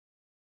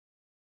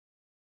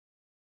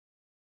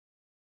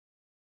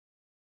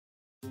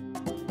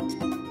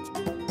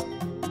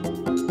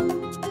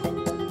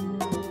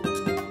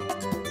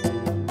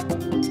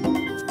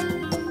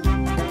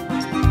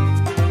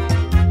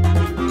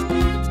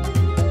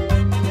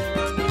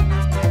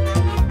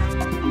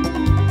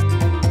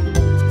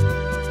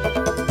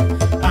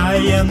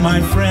and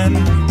my friend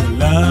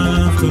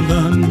love to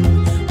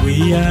learn.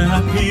 We are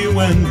happy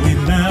when we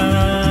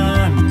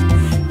learn.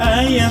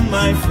 I and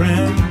my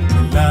friend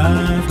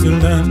love to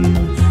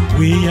learn.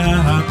 We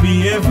are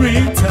happy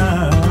every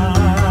time.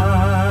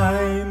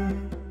 I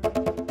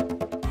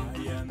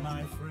and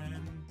my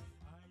friend.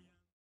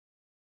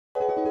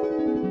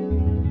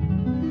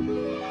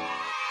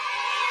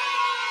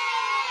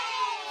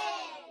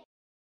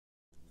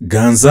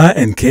 Ganza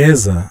and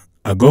Keza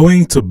are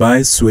going to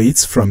buy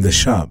sweets from the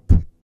shop.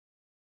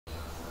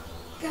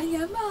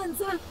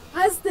 Kanyamanza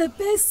has the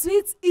best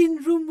sweets in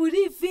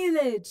Rumuri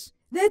village.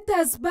 Let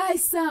us buy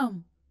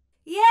some.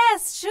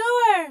 Yes,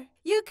 sure.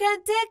 You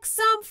can take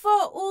some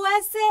for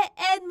Uwase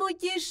and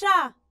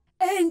Mugisha.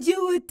 And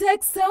you will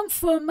take some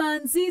for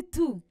Manzi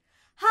too.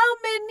 How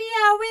many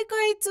are we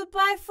going to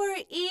buy for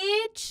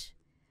each?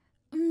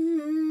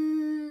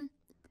 2.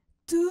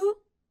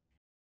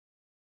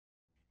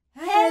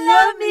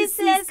 Hello,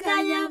 Mrs.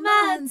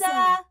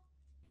 Kanyamanza.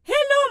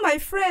 Hello, my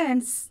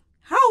friends.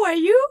 How are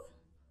you?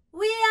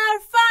 We are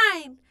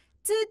fine.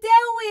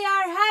 Today we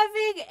are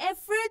having a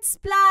fruit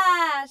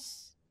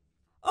splash.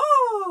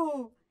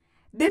 Oh,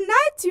 the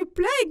night you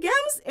play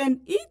games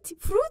and eat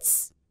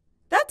fruits?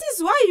 That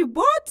is why you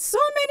bought so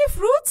many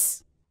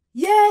fruits?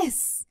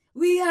 Yes,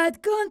 we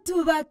had gone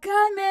to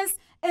Vakames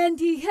and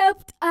he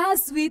helped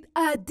us with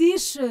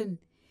addition.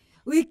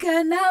 We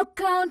can now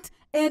count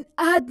and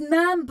add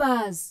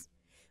numbers.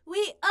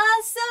 We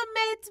also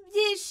met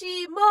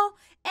Yishimo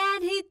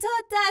and he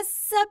taught us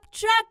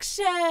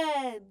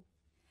subtraction.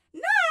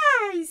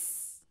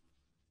 Nice!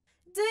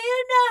 Do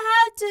you know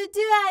how to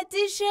do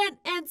addition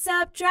and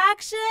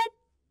subtraction?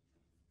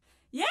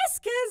 Yes,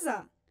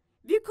 Keza,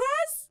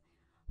 because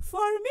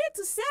for me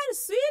to sell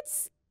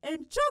sweets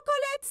and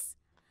chocolates,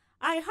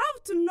 I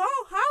have to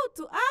know how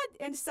to add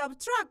and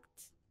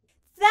subtract.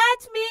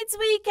 That means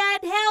we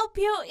can help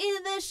you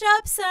in the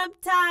shop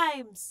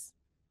sometimes.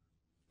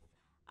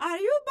 Are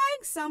you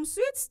buying some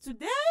sweets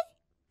today?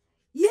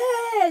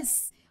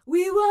 Yes,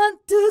 we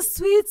want 2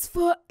 sweets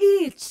for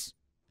each.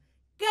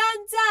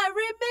 Ganza,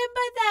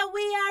 remember that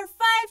we are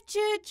 5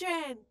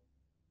 children.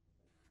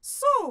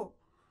 So,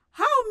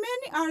 how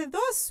many are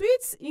those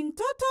sweets in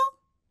total?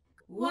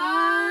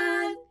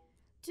 1,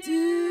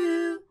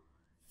 2,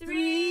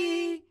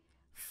 3,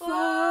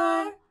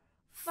 4,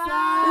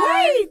 5.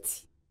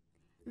 Wait!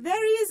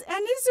 There is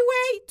an easy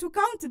way to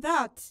count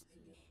that.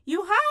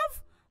 You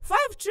have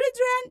 5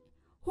 children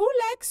who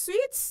like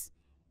sweets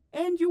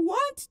and you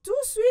want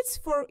 2 sweets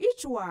for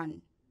each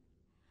one.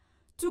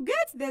 To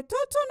get the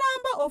total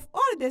number of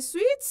all the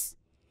sweets,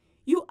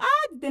 you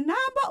add the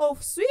number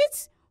of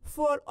sweets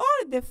for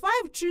all the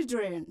 5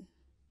 children.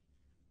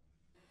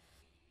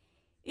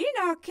 In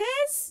our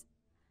case,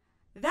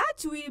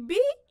 that will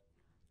be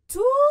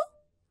 2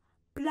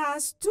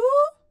 plus 2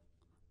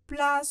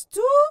 plus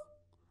 2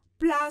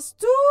 plus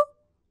 2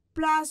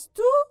 plus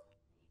 2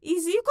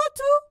 is equal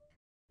to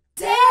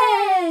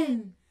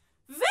 10.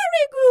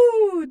 Very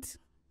good!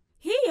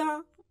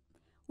 Here,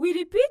 we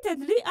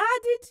repeatedly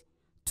added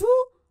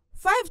 2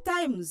 5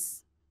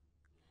 times.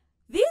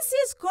 This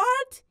is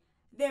called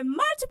the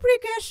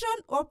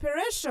multiplication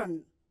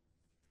operation.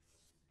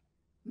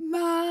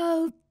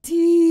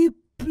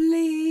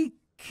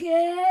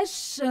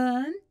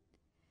 Multiplication?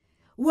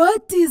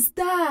 What is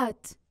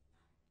that?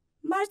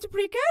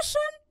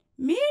 Multiplication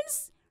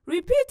means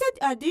repeated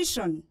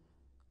addition.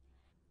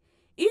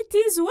 It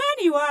is when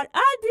you are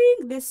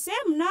adding the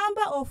same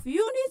number of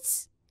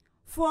units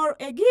for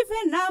a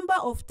given number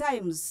of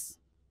times.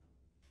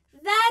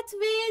 That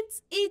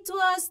means it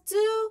was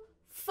 2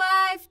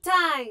 5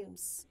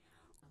 times.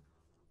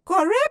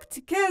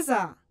 Correct,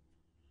 Keza.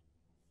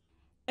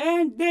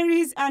 And there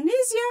is an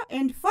easier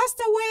and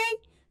faster way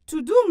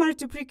to do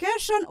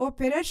multiplication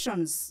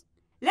operations.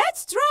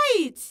 Let's try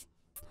it.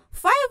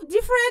 5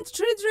 different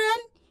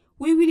children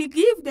we will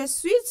give the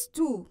sweets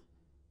to.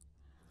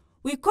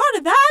 We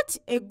call that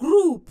a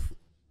group.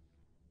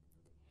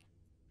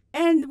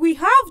 And we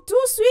have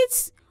 2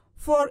 sweets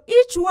for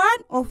each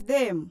one of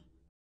them.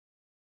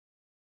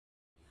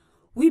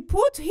 We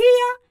put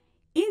here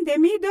in the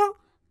middle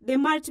the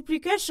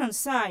multiplication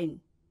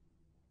sign.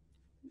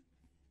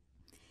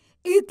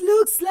 It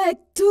looks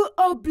like 2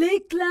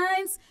 oblique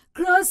lines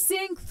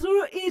crossing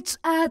through each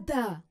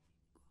other.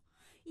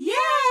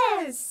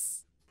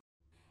 Yes!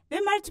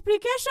 The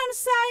multiplication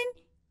sign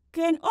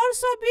can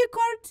also be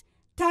called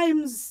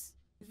times.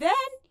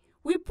 Then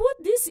we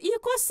put this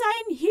equal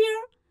sign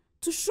here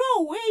to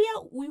show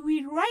where we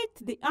will write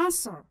the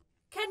answer.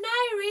 Can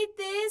I read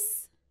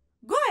this?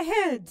 Go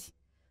ahead.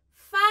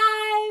 5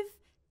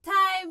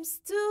 times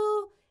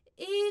 2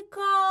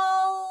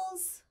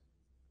 equals...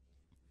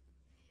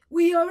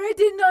 We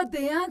already know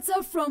the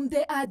answer from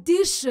the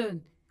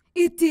addition.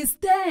 It is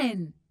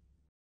 10.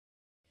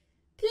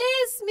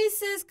 Please,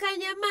 Mrs.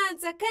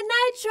 Kanyamanza, can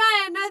I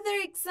try another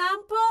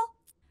example?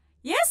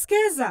 Yes,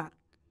 Keza.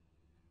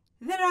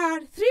 There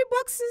are 3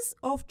 boxes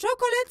of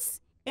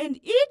chocolates and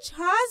each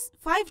has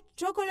 5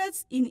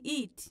 chocolates in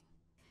it.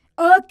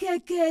 Okay,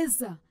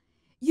 Keza.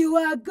 You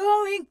are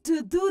going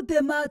to do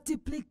the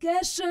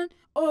multiplication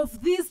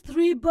of these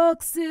 3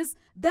 boxes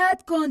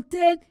that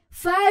contain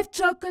 5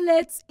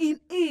 chocolates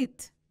in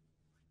it.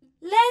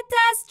 Let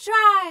us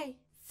try.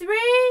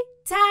 3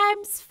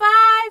 times 5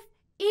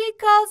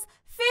 equals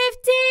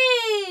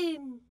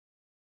 15.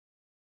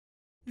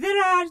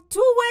 There are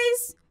 2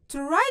 ways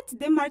to write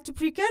the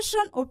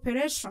multiplication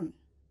operation: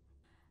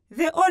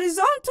 the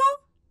horizontal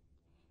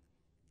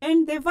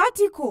and the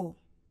vertical.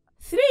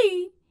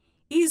 3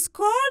 is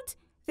called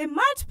the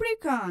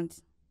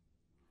multiplicand.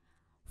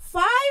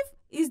 5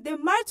 is the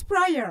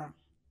multiplier.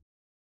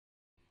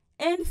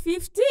 And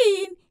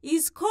 15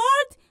 is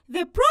called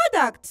the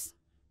product.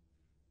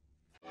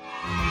 We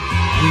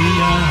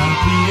are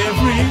happy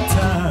every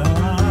time.